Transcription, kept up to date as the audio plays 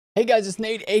Hey guys, it's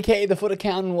Nate, aka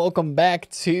TheFutAccountant. Welcome back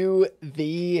to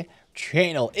the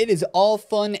channel. It is all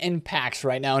fun and packs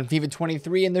right now in FIFA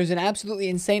 23, and there's an absolutely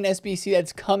insane SBC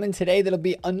that's coming today that'll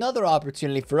be another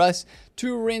opportunity for us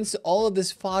to rinse all of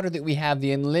this fodder that we have,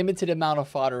 the unlimited amount of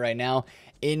fodder right now,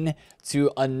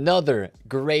 into another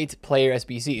great player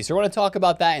SBC. So we're going to talk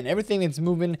about that and everything that's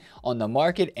moving on the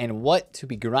market and what to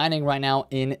be grinding right now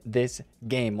in this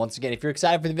game. Once again, if you're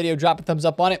excited for the video, drop a thumbs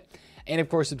up on it. And of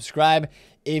course, subscribe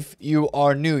if you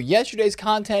are new. Yesterday's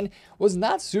content was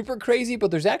not super crazy, but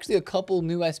there's actually a couple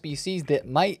new SBCs that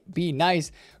might be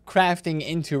nice crafting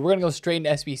into. We're going to go straight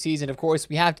into SBCs. And of course,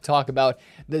 we have to talk about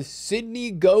the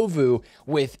Sydney Govou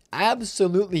with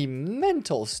absolutely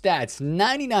mental stats,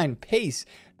 99 pace,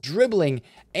 dribbling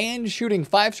and shooting,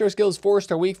 5-star skills,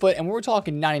 4-star weak foot, and we're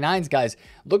talking 99s, guys.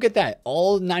 Look at that,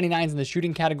 all 99s in the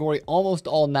shooting category, almost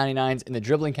all 99s in the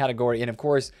dribbling category, and of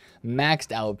course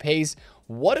maxed out pace.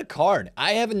 What a card.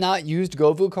 I have not used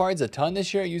Govou cards a ton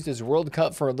this year. I used his World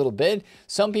Cup for a little bit.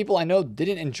 Some people I know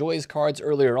didn't enjoy his cards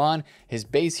earlier on. His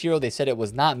base hero, they said it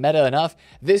was not meta enough.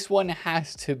 This one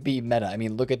has to be meta. I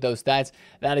mean, look at those stats.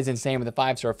 That is insane with a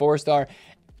 5-star, 4-star.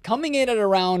 Coming in at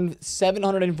around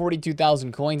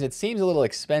 742,000 coins, it seems a little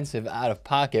expensive out of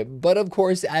pocket. But of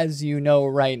course, as you know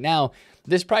right now,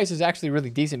 this price is actually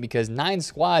really decent because 9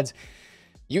 squads,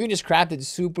 you can just craft it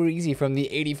super easy from the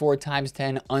 84 times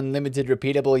 10 unlimited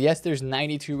repeatable. Yes, there's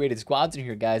 92 rated squads in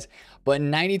here, guys, but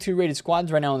 92 rated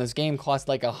squads right now in this game cost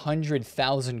like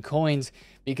 100,000 coins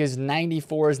because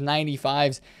 94s,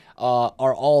 95s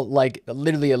are all like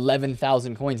literally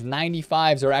 11,000 coins.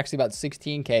 95s are actually about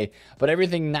 16k, but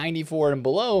everything 94 and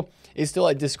below is still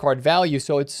at discard value.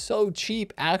 So it's so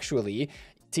cheap actually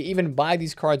to even buy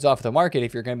these cards off the market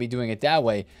if you're going to be doing it that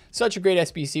way. Such a great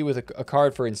SBC with a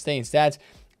card for insane stats.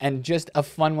 And just a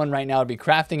fun one right now to be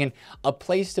crafting and a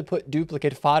place to put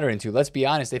duplicate fodder into. Let's be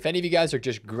honest, if any of you guys are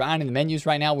just grinding the menus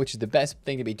right now, which is the best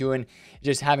thing to be doing,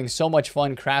 just having so much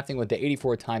fun crafting with the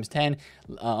 84 times 10,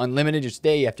 unlimited, just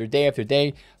day after day after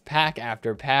day, pack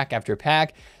after pack after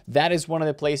pack, that is one of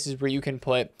the places where you can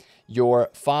put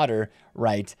your fodder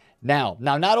right now.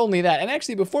 Not only that, and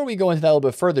actually before we go into that a little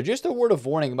bit further, just a word of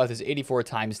warning about this 84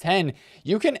 times 10,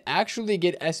 you can actually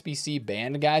get SBC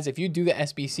banned, guys. If you do the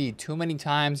SBC too many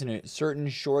times in a certain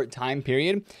short time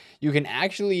period, you can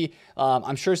actually,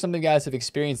 I'm sure some of you guys have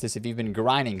experienced this if you've been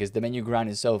grinding because the menu grind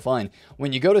is so fun.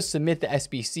 When you go to submit the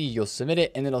SBC, you'll submit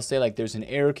it and it'll say like there's an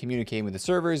error communicating with the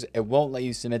servers. It won't let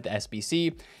you submit the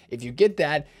SBC. If you get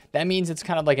that, that means it's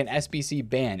kind of like an SBC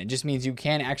ban. It just means you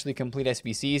can't actually complete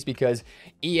SBCs because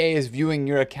EA is viewing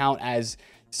your account as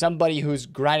somebody who's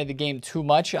grinded the game too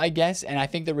much, I guess, and I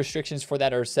think the restrictions for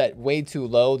that are set way too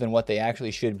low than what they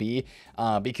actually should be,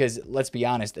 because let's be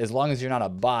honest, as long as you're not a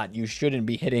bot, you shouldn't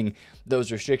be hitting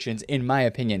those restrictions, in my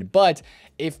opinion. But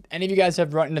if any of you guys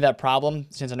have run into that problem,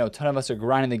 since I know a ton of us are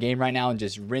grinding the game right now and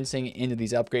just rinsing into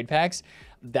these upgrade packs,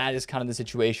 that is kind of the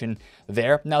situation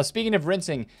there. Now, speaking of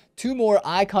rinsing, 2 more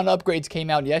icon upgrades came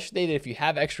out yesterday that if you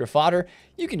have extra fodder,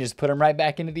 you can just put them right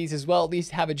back into these as well. At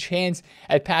least have a chance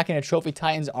at packing a Trophy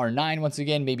Titans R9 once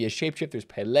again, maybe a Shapeshifter's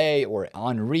Pele or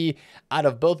Henri out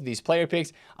of both of these player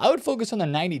picks. I would focus on the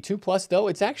 92 plus though.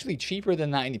 It's actually cheaper than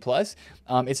 90 plus.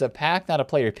 It's a pack, not a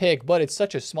player pick, but it's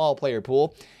such a small player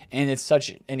pool and it's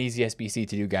such an easy SBC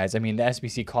to do, guys. I mean, the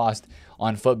SBC cost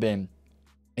on Futbin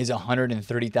is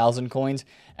 130,000 coins,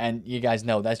 and you guys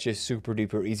know that's just super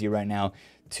duper easy right now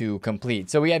to complete.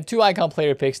 So we have 2 icon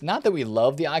player picks. Not that we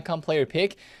love the icon player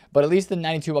pick, but at least the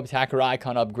 92 attacker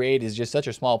icon upgrade is just such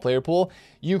a small player pool.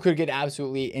 You could get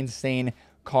absolutely insane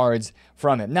cards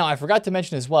from him. Now, I forgot to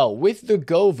mention as well, with the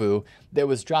Govou that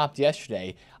was dropped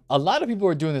yesterday, a lot of people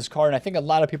are doing this card, and I think a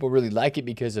lot of people really like it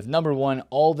because of, number one,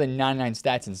 all the 99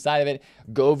 stats inside of it.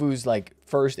 Govou's like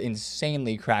first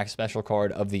insanely cracked special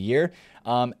card of the year.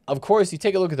 Of course, you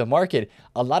take a look at the market,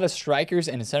 a lot of strikers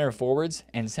and center forwards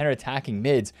and center attacking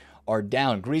mids are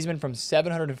down. Griezmann from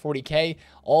 740k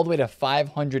all the way to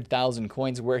 500,000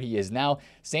 coins where he is now.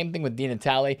 Same thing with Di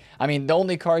Natale. I mean, the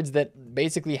only cards that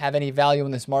basically have any value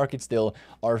in this market still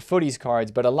are FUTTIES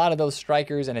cards, but a lot of those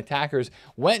strikers and attackers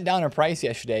went down in price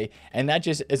yesterday, and that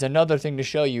just is another thing to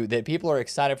show you that people are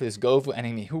excited for this Govou, and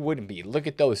I mean, who wouldn't be? Look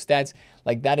at those stats.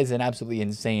 Like, that is an absolutely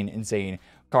insane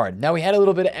card. Now, we had a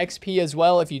little bit of XP as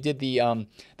well. If you did the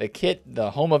kit,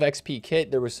 the Home of XP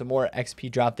kit, there was some more XP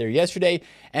drop there yesterday.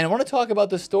 And I want to talk about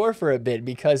the store for a bit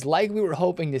because like we were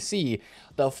hoping to see,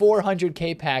 the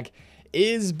 400k pack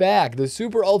is back. The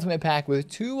Super Ultimate pack with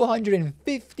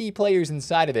 250 players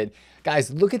inside of it. Guys,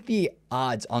 look at the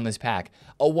odds on this pack.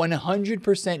 A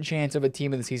 100% chance of a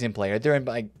team of the season player. They're in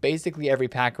like basically every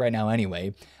pack right now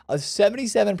anyway. A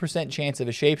 77% chance of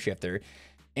a shapeshifter.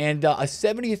 and a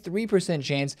 73%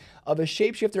 chance of a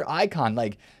shapeshifter icon.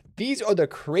 Like, these are the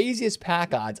craziest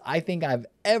pack odds I think I've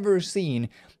ever seen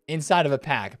inside of a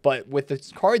pack. But with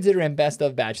the cards that are in best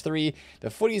of batch 3, the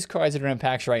FUTTIES cards that are in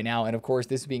packs right now, and of course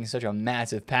this being such a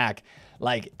massive pack,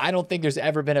 like, I don't think there's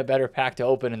ever been a better pack to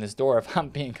open in the store, if I'm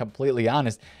being completely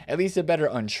honest. At least a better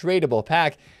untradeable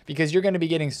pack, because you're going to be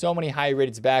getting so many high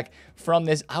rateds back from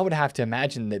this. I would have to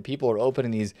imagine that people are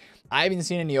opening these. I haven't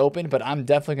seen any open, but I'm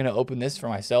definitely going to open this for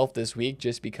myself this week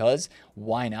just because.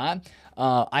 Why not?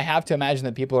 I have to imagine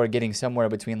that people are getting somewhere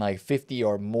between like 50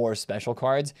 or more special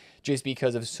cards just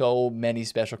because of so many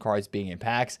special cards being in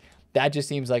packs. That just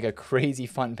seems like a crazy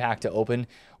fun pack to open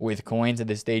with coins at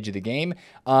this stage of the game.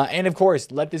 And of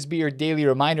course, let this be your daily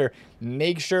reminder.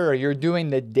 Make sure you're doing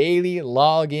the daily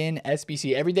login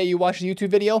SBC. Every day you watch a YouTube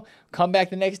video, come back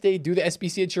the next day, do the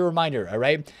SBC. It's your reminder, all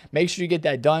right? Make sure you get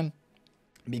that done,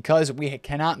 because we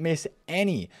cannot miss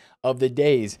any of the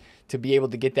days to be able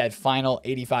to get that final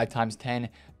 85 times 10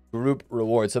 group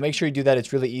reward. So make sure you do that.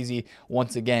 It's really easy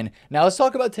once again. Now let's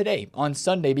talk about today on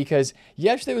Sunday, because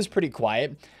yesterday was pretty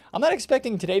quiet. I'm not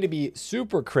expecting today to be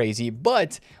super crazy,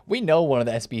 but we know one of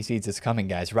the SBCs is coming,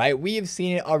 guys, right? We have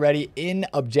seen it already in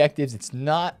objectives. It's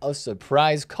not a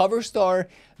surprise. Cover star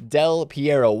Del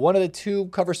Piero, one of the 2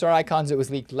 cover star icons that was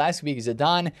leaked last week,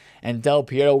 Zidane and Del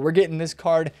Piero. We're getting this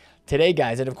card today,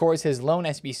 guys, and of course his lone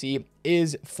SBC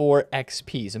is for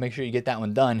XP, so make sure you get that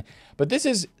one done. But this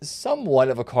is somewhat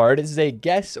of a card. This is a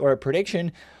guess or a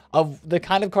prediction of the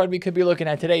kind of card we could be looking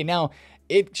at today. Now,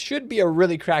 it should be a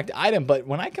really cracked item, but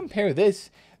when I compare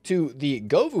this to the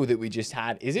Govu that we just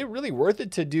had, is it really worth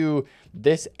it to do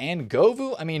this and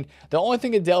Govu? I mean, the only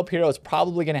thing that Del Piero is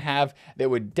probably going to have that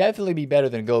would definitely be better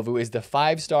than Govu is the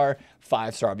 5-star,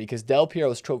 5-star, because Del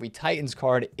Piero's Trophy Titans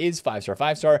card is 5-star,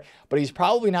 5-star, but he's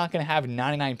probably not going to have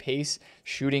 99 pace,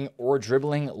 shooting, or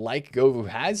dribbling like Govu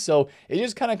has. So it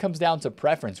just kind of comes down to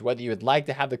preference, whether you would like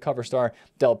to have the cover star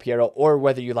Del Piero or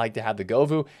whether you like to have the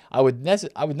Govu. I would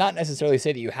not necessarily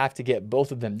say that you have to get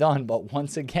both of them done, but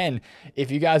once again, if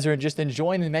you guys are just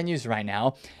enjoying the menus right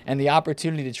now and the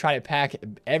opportunity to try to pack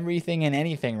everything and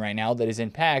anything right now that is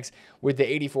in packs with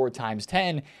the 84 times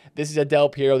 10, this is a Del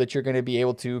Piero that you're going to be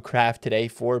able to craft today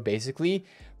for basically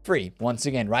free. Once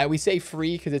again, right? We say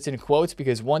free because it's in quotes,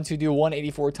 because once you do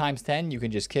 184 times 10, you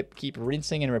can just keep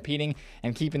rinsing and repeating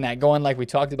and keeping that going, like we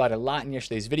talked about a lot in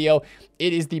yesterday's video.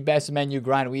 It is the best menu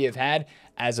grind we have had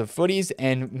as of FUTTIES,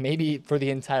 and maybe for the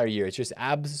entire year. It's just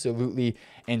absolutely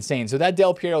insane. So that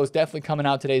Del Piero is definitely coming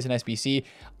out today as an SBC.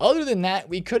 Other than that,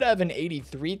 we could have an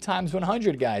 83 times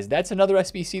 100, guys. That's another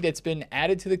SBC that's been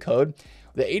added to the code.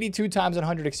 The 82 times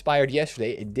 100 expired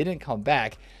yesterday. It didn't come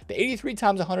back. The 83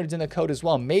 times 100 is in the code as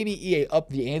well. Maybe EA upped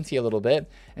the ante a little bit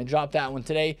and dropped that one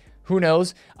today. Who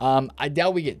knows? I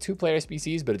doubt we get 2-player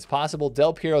SBCs, but it's possible.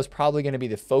 Del Piero is probably going to be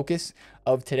the focus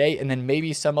of today, and then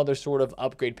maybe some other sort of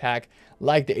upgrade pack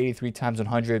like the 83 times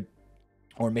 100.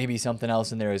 Or maybe something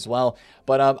else in there as well.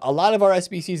 But a lot of our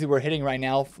SBCs that we're hitting right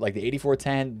now, like the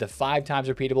 8410, the 5 times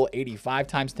repeatable, 85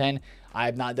 times 10. I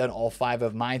have not done all 5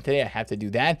 of mine today. I have to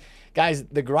do that. Guys,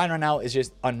 the grind right now is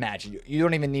just unmatched. You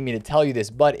don't even need me to tell you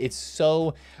this, but it's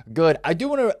so good. I do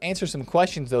want to answer some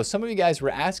questions, though. Some of you guys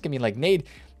were asking me, like, Nate,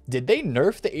 did they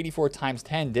nerf the 84 times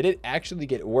 10? Did it actually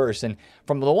get worse? And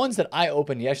from the ones that I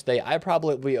opened yesterday, I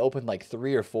probably opened like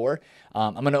 3 or 4.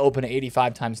 I'm going to open an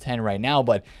 85 times 10 right now.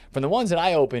 But from the ones that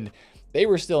I opened, they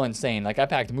were still insane. Like, I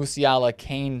packed Musiala,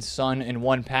 Kane, Son in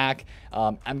one pack.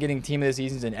 I'm getting Team of the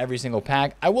Seasons in every single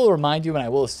pack. I will remind you, and I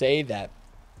will say that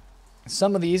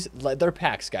some of these, they're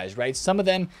packs, guys, right? Some of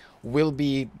them will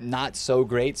be not so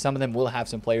great. Some of them will have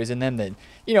some players in them that,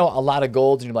 you know, a lot of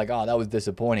golds, and you're like, oh, that was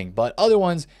disappointing. But other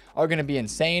ones are going to be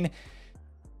insane.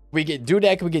 We get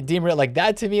Dudek, we get Di Maria. Like,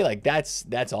 that to me, like, that's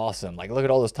awesome. Like, look at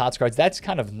all those TOTS cards. That's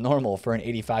kind of normal for an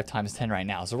 85 times 10 right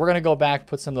now. So we're going to go back,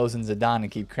 put some of those in Zidane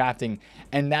and keep crafting.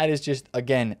 And that is just,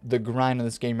 again, the grind of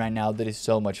this game right now that is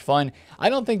so much fun. I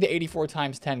don't think the 84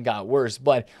 times 10 got worse,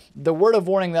 but the word of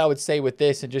warning that I would say with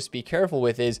this, and just be careful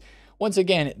with, is, once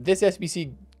again, this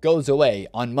SBC goes away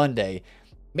on Monday.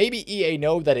 Maybe EA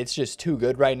know that it's just too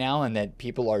good right now and that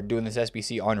people are doing this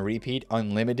SBC on repeat,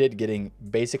 unlimited, getting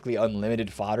basically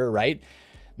unlimited fodder, right?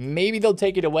 Maybe they'll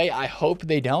take it away. I hope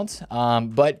they don't.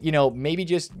 But, you know, maybe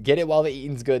just get it while the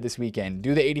eating's good this weekend.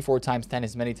 Do the 84 times 10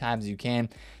 as many times as you can.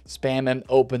 Spam them,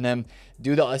 open them.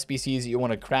 Do the SBCs that you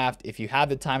want to craft. If you have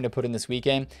the time to put in this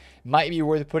weekend, might be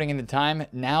worth putting in the time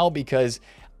now, because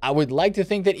I would like to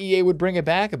think that EA would bring it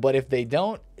back, but if they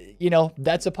don't, you know,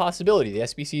 that's a possibility. The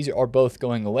SBCs are both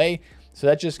going away, so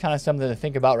that's just kind of something to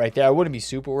think about right there. I wouldn't be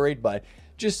super worried, but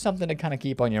just something to kind of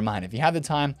keep on your mind. If you have the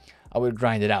time, I would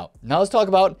grind it out. Now let's talk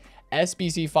about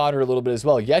SBC fodder a little bit as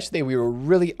well. Yesterday, we were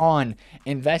really on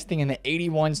investing in the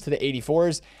 81s to the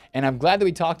 84s, and I'm glad that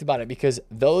we talked about it because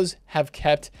those have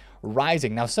kept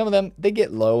rising. Now, some of them, they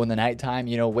get low in the nighttime,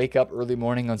 you know, wake up early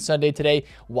morning on Sunday today,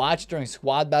 watch during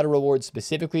squad battle rewards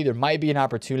specifically. There might be an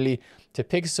opportunity to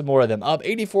pick some more of them up.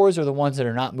 84s are the ones that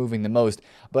are not moving the most,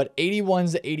 but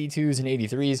 81s, 82s, and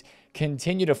 83s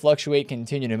continue to fluctuate,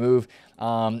 continue to move.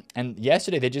 And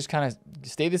yesterday, they just kind of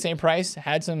stayed the same price,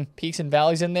 had some peaks and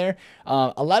valleys in there.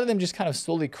 A lot of them just kind of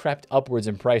slowly crept upwards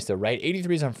in price though, right?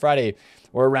 83s on Friday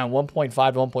were around 1.5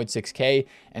 to 1.6K,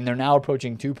 and they're now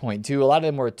approaching 2.2. A lot of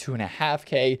them were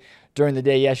 2.5K during the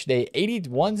day yesterday.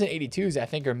 81s and 82s, I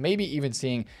think, are maybe even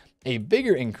seeing a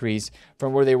bigger increase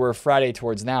from where they were Friday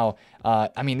towards now.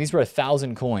 I mean, these were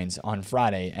 1,000 coins on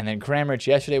Friday, and then Cramrich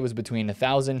yesterday was between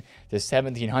 1,000 to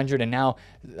 1,700, and now,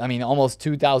 I mean, almost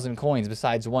 2,000 coins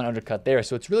besides one undercut there.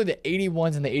 So it's really the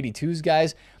 81s and the 82s,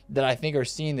 guys, that I think are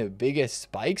seeing the biggest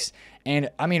spikes. And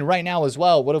I mean, right now as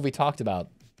well, what have we talked about?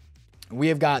 We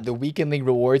have got the weekend league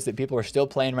rewards that people are still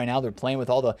playing right now. They're playing with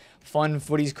all the fun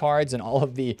footies cards and all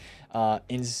of the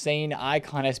insane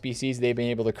icon SBCs they've been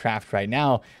able to craft right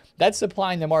now. That's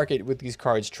supplying the market with these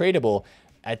cards tradable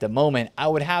at the moment. I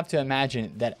would have to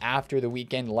imagine that after the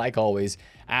weekend, like always,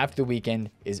 after the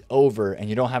weekend is over and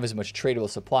you don't have as much tradable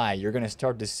supply, you're going to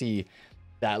start to see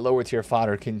that lower tier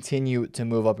fodder continue to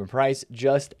move up in price,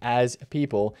 just as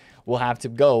people will have to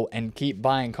go and keep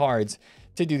buying cards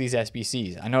to do these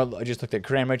SBCs. I know I just looked at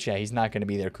Cramrich. Yeah, he's not going to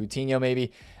be there. Coutinho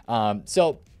maybe.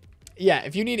 So yeah,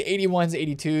 if you need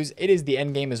 81s, 82s, it is the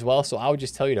end game as well. So I would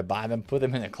just tell you to buy them, put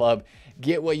them in the club,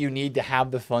 get what you need to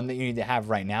have the fun that you need to have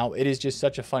right now. It is just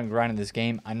such a fun grind in this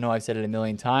game. I know I've said it a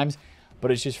million times, but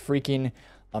it's just freaking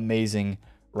amazing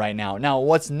right now. Now,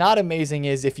 what's not amazing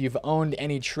is if you've owned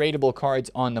any tradable cards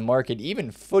on the market,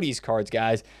 even footies cards,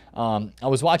 guys. I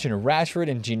was watching Rashford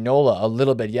and Ginola a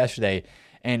little bit yesterday.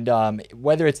 And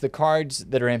whether it's the cards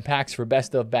that are in packs for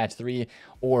best of batch 3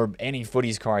 or any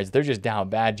footies cards, they're just down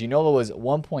bad. Ginola was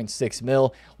 1.6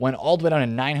 mil, went all the way down to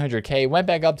 900K, went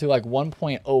back up to like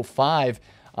 1.05,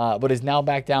 but is now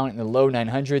back down in the low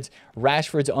 900s.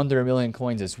 Rashford's under 1 million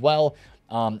coins as well.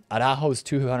 Araujo's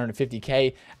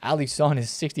 250K. Alisson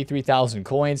is 63,000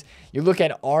 coins. You look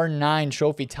at R9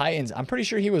 Trophy Titans, I'm pretty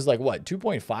sure he was like, what,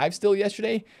 2.5 still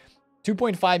yesterday?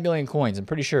 2.5 million coins, I'm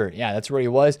pretty sure. Yeah, that's where he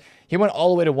was. He went all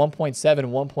the way to 1.7,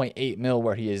 1.8 mil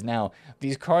where he is now.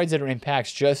 These cards that are in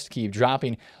packs just keep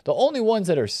dropping. The only ones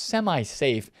that are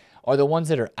semi-safe are the ones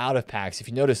that are out of packs. If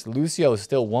you notice, Lucio is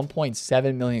still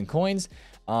 1.7 million coins.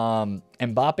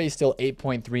 Mbappe is still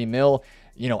 8.3 mil.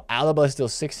 You know, Alaba is still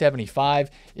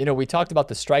 675. You know, we talked about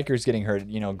the strikers getting hurt.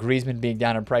 You know, Griezmann being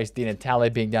down in price, Di Natale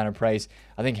being down in price.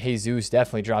 I think Jesus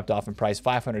definitely dropped off in price.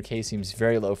 500K seems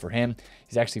very low for him.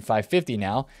 He's actually 550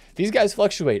 now. These guys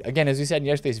fluctuate. Again, as we said in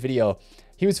yesterday's video,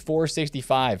 he was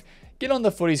 465. Get on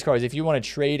the footies cards if you want to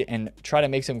trade and try to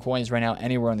make some coins right now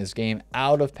anywhere in this game.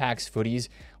 Out of packs footies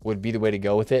would be the way to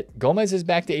go with it. Gomez is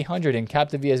back to 800 and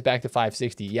Capdevila is back to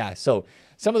 560. Yeah, so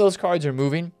some of those cards are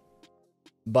moving.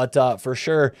 But for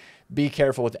sure, be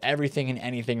careful with everything and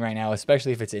anything right now,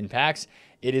 especially if it's in packs.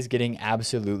 It is getting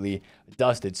absolutely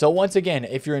dusted. So once again,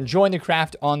 if you're enjoying the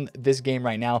craft on this game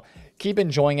right now, keep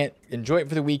enjoying it. Enjoy it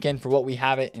for the weekend for what we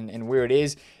have it and where it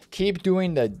is. Keep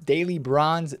doing the daily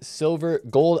bronze, silver,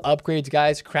 gold upgrades,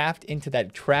 guys. Craft into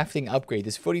that crafting upgrade.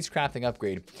 This footies crafting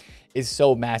upgrade is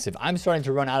so massive. I'm starting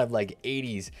to run out of like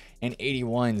 80s and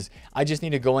 81s. I just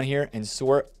need to go in here and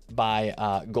sort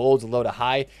by golds low to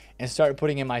high and start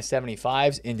putting in my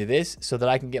 75s into this so that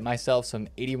I can get myself some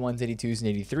 81s, 82s,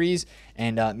 and 83s,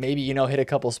 and maybe, you know, hit a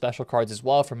couple special cards as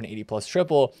well from an 80 plus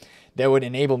triple that would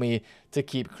enable me to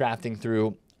keep crafting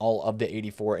through all of the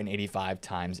 84 and 85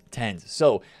 times 10s.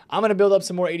 So I'm going to build up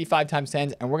some more 85 times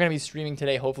 10s, and we're going to be streaming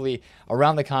today, hopefully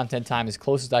around the content time, as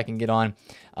close as I can get on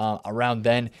around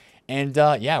then. And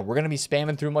yeah, we're going to be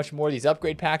spamming through much more of these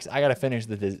upgrade packs. I got to finish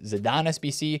the Zidane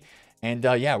SBC. And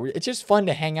yeah, it's just fun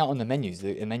to hang out on the menus.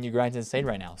 The menu grind's insane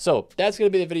right now. So that's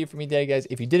going to be the video for me today, guys.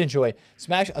 If you did enjoy,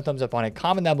 smash a thumbs up on it.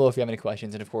 Comment down below if you have any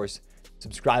questions. And of course,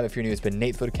 subscribe if you're new. It's been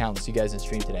TheFutAccountant. See you guys in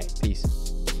stream today.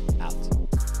 Peace out.